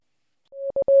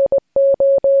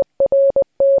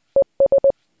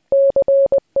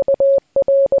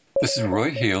This is Roy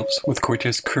Hales with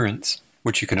Cortes Currents,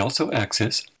 which you can also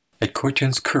access at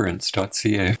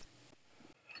cortescurrents.ca.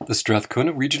 The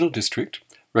Strathcona Regional District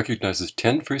recognizes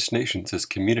 10 First Nations as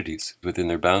communities within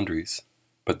their boundaries,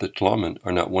 but the Tla'amin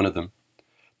are not one of them.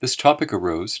 This topic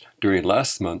arose during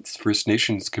last month's First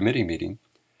Nations Committee meeting,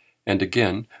 and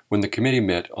again when the committee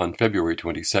met on February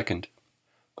 22nd.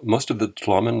 Most of the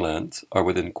Tla'amin lands are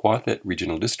within Quathet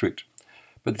Regional District,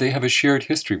 but they have a shared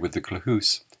history with the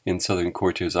Klahoose in southern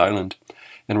Cortes Island,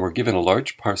 and were given a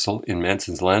large parcel in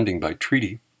Manson's Landing by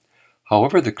treaty.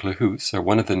 However, the Klahoose are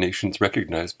one of the nations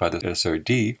recognized by the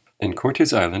SRD, and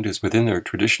Cortes Island is within their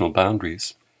traditional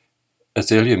boundaries.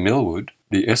 Azalea Millwood,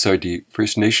 the SRD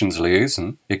First Nations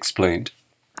liaison, explained,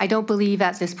 I don't believe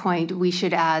at this point we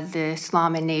should add the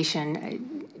Tla'amin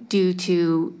Nation due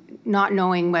to not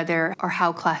knowing whether or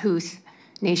how Klahoose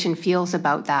Nation feels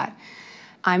about that.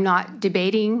 I'm not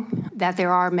debating that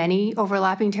there are many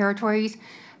overlapping territories.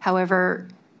 However,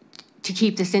 to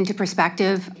keep this into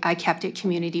perspective, I kept it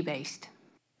community-based.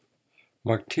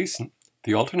 Mark Thiessen,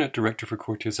 the alternate director for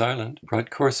Cortes Island, brought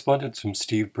correspondence from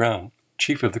Steve Brown,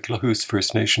 chief of the Klahoose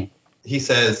First Nation. He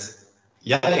says,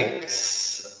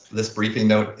 yikes, this briefing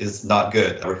note is not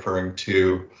good, referring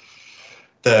to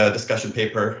the discussion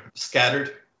paper.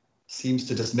 Scattered seems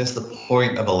to dismiss the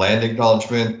point of a land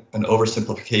acknowledgement, an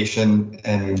oversimplification,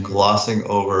 and glossing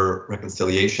over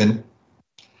reconciliation.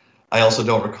 I also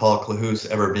don't recall Klahoose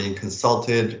ever being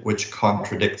consulted, which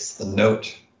contradicts the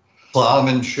note.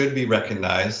 Tla'amin should be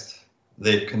recognized.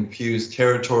 They've confused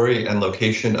territory and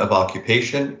location of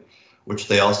occupation, which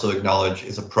they also acknowledge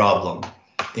is a problem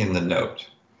in the note.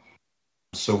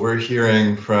 So we're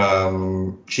hearing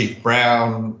from Chief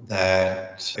Brown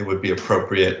that it would be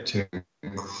appropriate to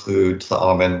include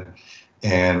Tla'amin,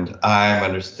 and I'm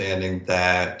understanding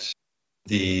that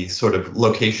the sort of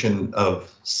location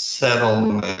of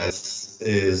settlements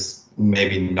is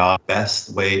maybe not the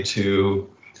best way to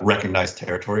recognize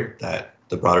territory, that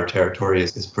the broader territory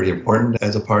is pretty important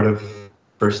as a part of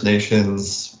First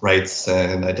Nations rights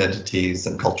and identities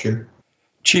and culture.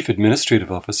 Chief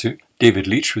Administrative Officer David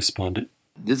Leach responded,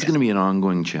 This is going to be an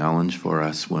ongoing challenge for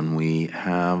us when we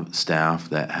have staff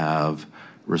that have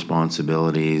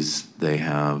responsibilities. They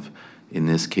have, in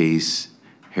this case,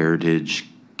 heritage,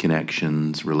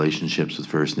 connections, relationships with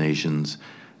First Nations.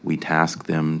 We task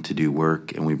them to do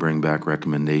work and we bring back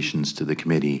recommendations to the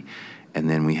committee. And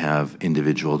then we have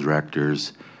individual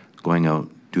directors going out,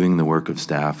 doing the work of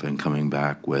staff and coming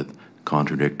back with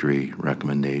contradictory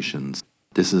recommendations.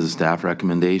 This is a staff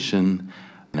recommendation,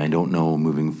 and I don't know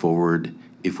moving forward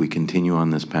if we continue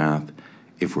on this path,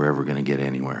 if we're ever going to get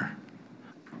anywhere.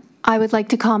 I would like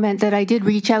to comment that I did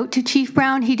reach out to Chief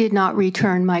Brown. He did not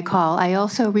return my call. I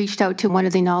also reached out to one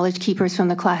of the knowledge keepers from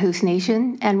the Klahoose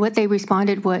Nation, and what they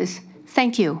responded was,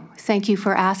 thank you. Thank you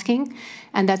for asking,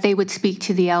 and that they would speak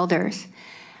to the elders.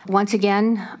 Once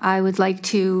again, I would like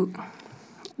to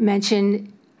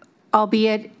mention,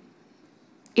 albeit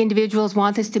individuals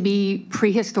want this to be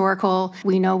prehistorical.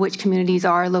 We know which communities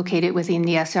are located within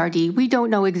the SRD. We don't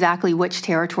know exactly which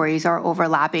territories are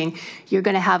overlapping. You're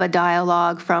going to have a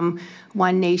dialogue from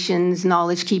one nation's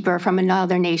knowledge keeper, from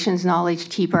another nation's knowledge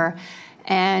keeper,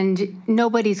 and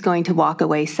nobody's going to walk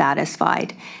away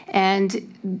satisfied.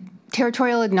 And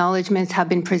territorial acknowledgements have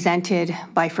been presented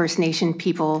by First Nation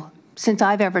people since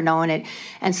I've ever known it.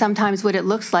 And sometimes what it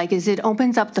looks like is it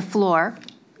opens up the floor.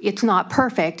 It's not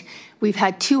perfect. We've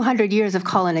had 200 years of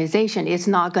colonization. It's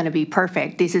not going to be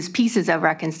perfect. This is pieces of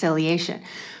reconciliation.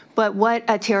 But what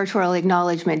a territorial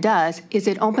acknowledgement does is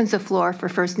it opens the floor for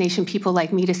First Nation people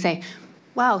like me to say,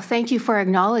 wow, thank you for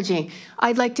acknowledging.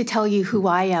 I'd like to tell you who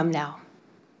I am now.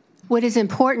 What is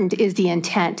important is the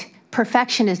intent.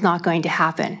 Perfection is not going to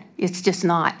happen. It's just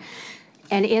not.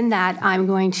 And in that, I'm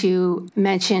going to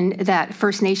mention that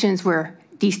First Nations were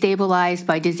destabilized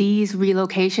by disease,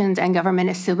 relocations, and government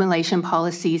assimilation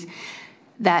policies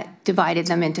that divided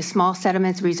them into small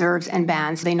settlements, reserves, and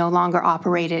bands. They no longer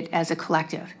operated as a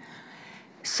collective.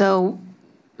 So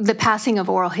the passing of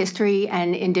oral history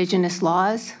and Indigenous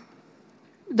laws,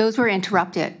 those were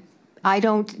interrupted. I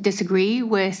don't disagree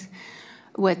with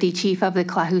what the chief of the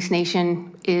Klahoose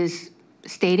Nation is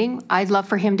stating. I'd love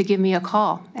for him to give me a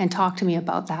call and talk to me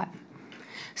about that.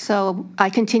 So I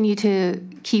continue to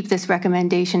keep this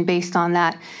recommendation based on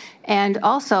that. And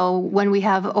also, when we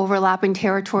have overlapping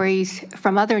territories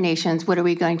from other nations, what are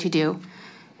we going to do?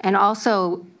 And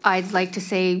also, I'd like to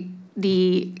say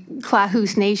the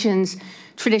Klahoose Nation's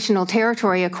traditional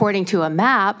territory, according to a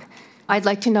map, I'd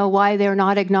like to know why they're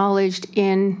not acknowledged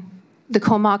in the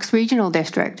Comox Regional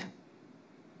District.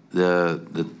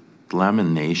 The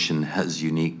Tla'amin Nation has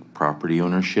unique property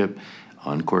ownership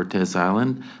on Cortes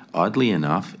Island. Oddly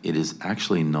enough, it is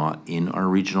actually not in our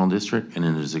regional district, and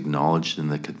it is acknowledged in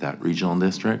that regional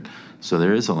district. So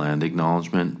there is a land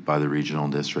acknowledgement by the regional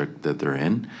district that they're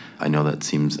in. I know that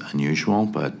seems unusual,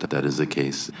 but that is the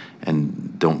case.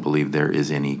 And don't believe there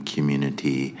is any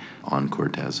community on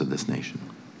Cortes of this nation.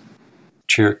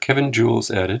 Chair Kevin Jules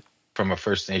added, from a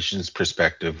First Nations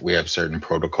perspective, we have certain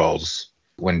protocols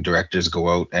when directors go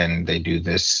out and they do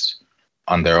this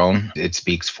on their own. It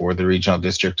speaks for the regional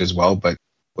district as well, but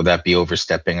would that be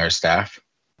overstepping our staff?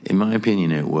 In my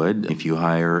opinion, it would. If you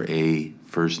hire a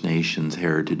First Nations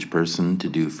heritage person to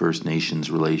do First Nations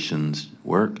relations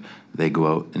work, they go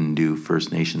out and do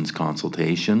First Nations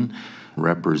consultation,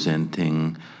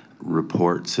 representing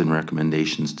reports and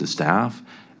recommendations to staff.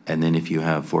 And then if you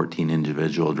have 14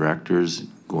 individual directors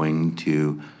going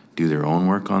to do their own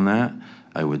work on that,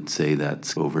 I would say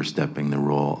that's overstepping the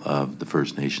role of the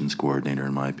First Nations coordinator,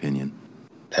 in my opinion.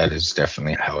 That is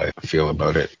definitely how I feel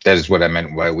about it. That is what I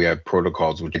meant why we have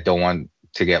protocols, which I don't want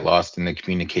to get lost in the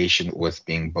communication with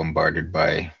being bombarded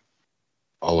by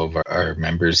all of our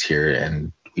members here.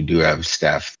 And we do have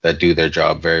staff that do their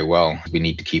job very well. We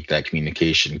need to keep that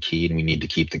communication key, and we need to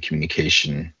keep the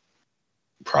communication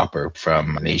proper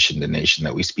from nation to nation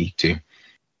that we speak to.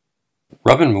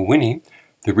 Robin Mawhinney,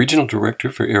 the Regional Director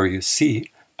for Area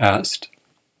C, asked,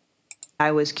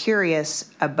 I was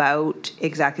curious about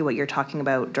exactly what you're talking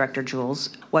about, Director Jules,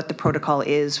 what the protocol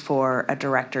is for a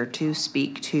director to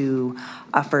speak to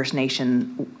a First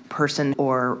Nation person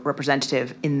or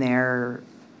representative in their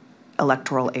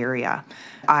electoral area.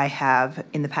 I have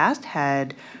in the past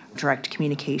had direct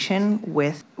communication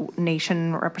with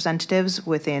nation representatives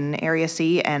within Area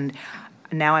C, and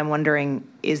now I'm wondering,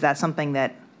 is that something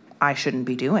that I shouldn't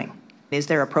be doing? Is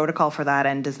there a protocol for that,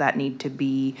 and does that need to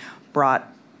be brought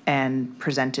and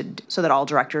presented so that all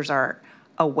directors are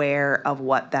aware of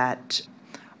what that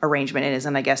arrangement is?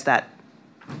 And I guess that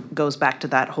goes back to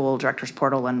that whole directors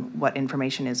portal and what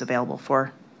information is available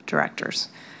for directors.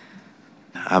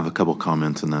 I have a couple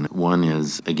comments on that. One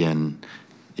is, again,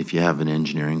 if you have an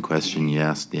engineering question, you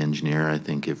ask the engineer. I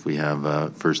think if we have a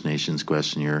First Nations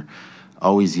question, you're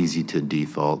always easy to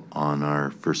default on our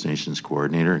First Nations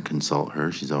coordinator and consult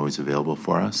her. She's always available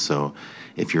for us. So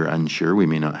if you're unsure, we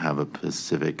may not have a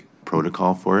specific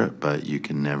protocol for it, but you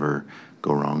can never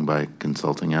go wrong by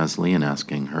consulting Ashley and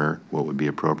asking her what would be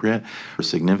appropriate. A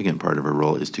significant part of her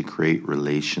role is to create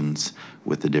relations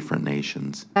with the different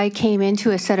nations. I came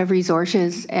into a set of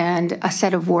resources and a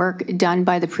set of work done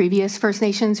by the previous First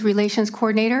Nations Relations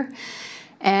Coordinator,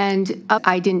 and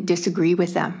I didn't disagree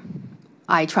with them.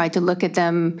 I tried to look at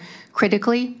them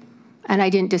critically, and I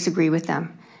didn't disagree with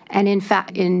them. And in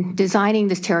fact, in designing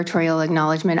this territorial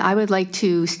acknowledgement, I would like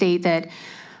to state that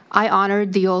I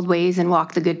honored the old ways and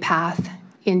walked the good path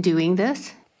in doing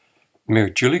this. Mayor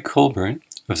Julie Colburn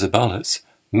of Zabalas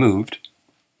moved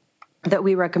that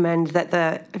we recommend that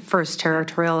the first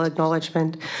territorial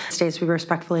acknowledgement states we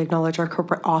respectfully acknowledge our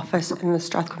corporate office in the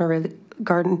Strathcona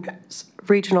Gardens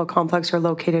Regional Complex are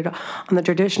located on the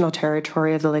traditional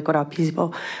territory of the Lake Odawa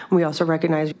people. We also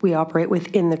recognize we operate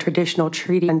within the traditional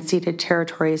treaty and ceded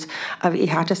territories of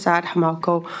Ihatasat,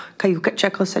 Hamalko, Cayuga,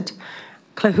 Checoset,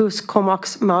 Clahus,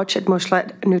 Comox, Mauchet,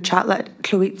 Mushlet, Nuchatlet,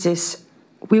 Cluitzis,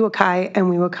 Wewakai, and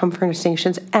Wewakum First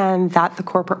Nations, and that the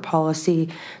corporate policy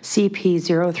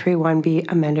CP031 be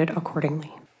amended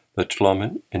accordingly. The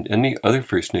Tla'amin and any other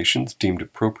First Nations deemed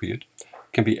appropriate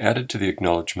can be added to the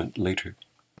acknowledgement later.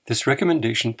 This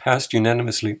recommendation passed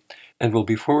unanimously and will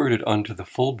be forwarded on to the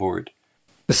full board.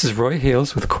 This is Roy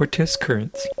Hales with Cortes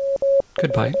Currents.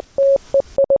 Goodbye.